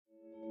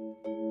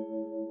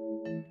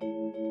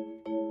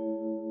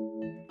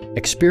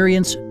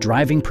Experience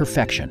driving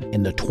perfection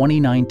in the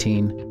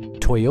 2019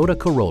 Toyota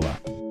Corolla.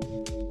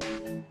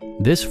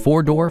 This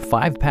four-door,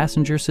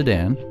 five-passenger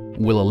sedan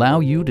will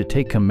allow you to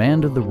take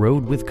command of the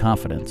road with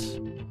confidence.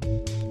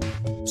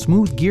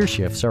 Smooth gear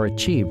shifts are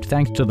achieved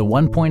thanks to the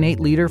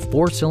 1.8-liter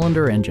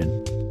four-cylinder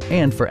engine.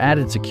 And for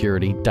added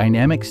security,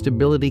 dynamic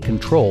stability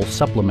control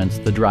supplements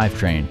the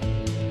drivetrain.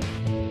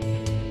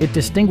 It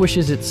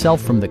distinguishes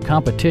itself from the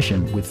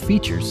competition with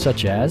features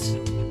such as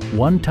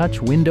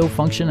one-touch window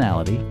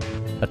functionality,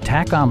 a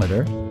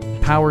tachometer,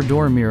 power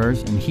door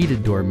mirrors and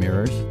heated door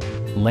mirrors,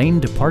 lane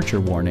departure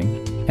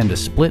warning, and a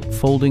split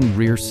folding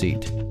rear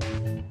seat.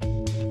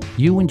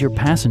 You and your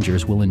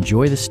passengers will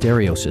enjoy the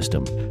stereo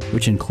system,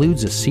 which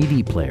includes a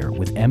CD player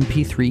with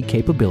MP3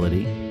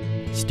 capability,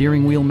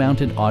 steering wheel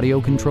mounted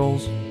audio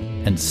controls,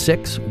 and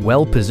 6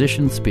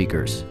 well-positioned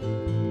speakers.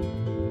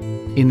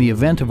 In the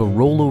event of a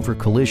rollover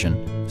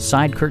collision,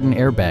 side curtain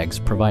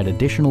airbags provide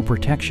additional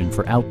protection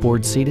for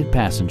outboard seated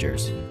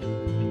passengers.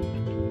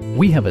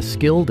 We have a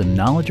skilled and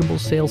knowledgeable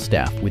sales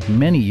staff with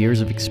many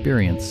years of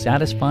experience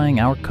satisfying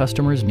our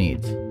customers'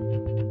 needs.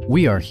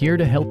 We are here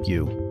to help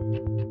you.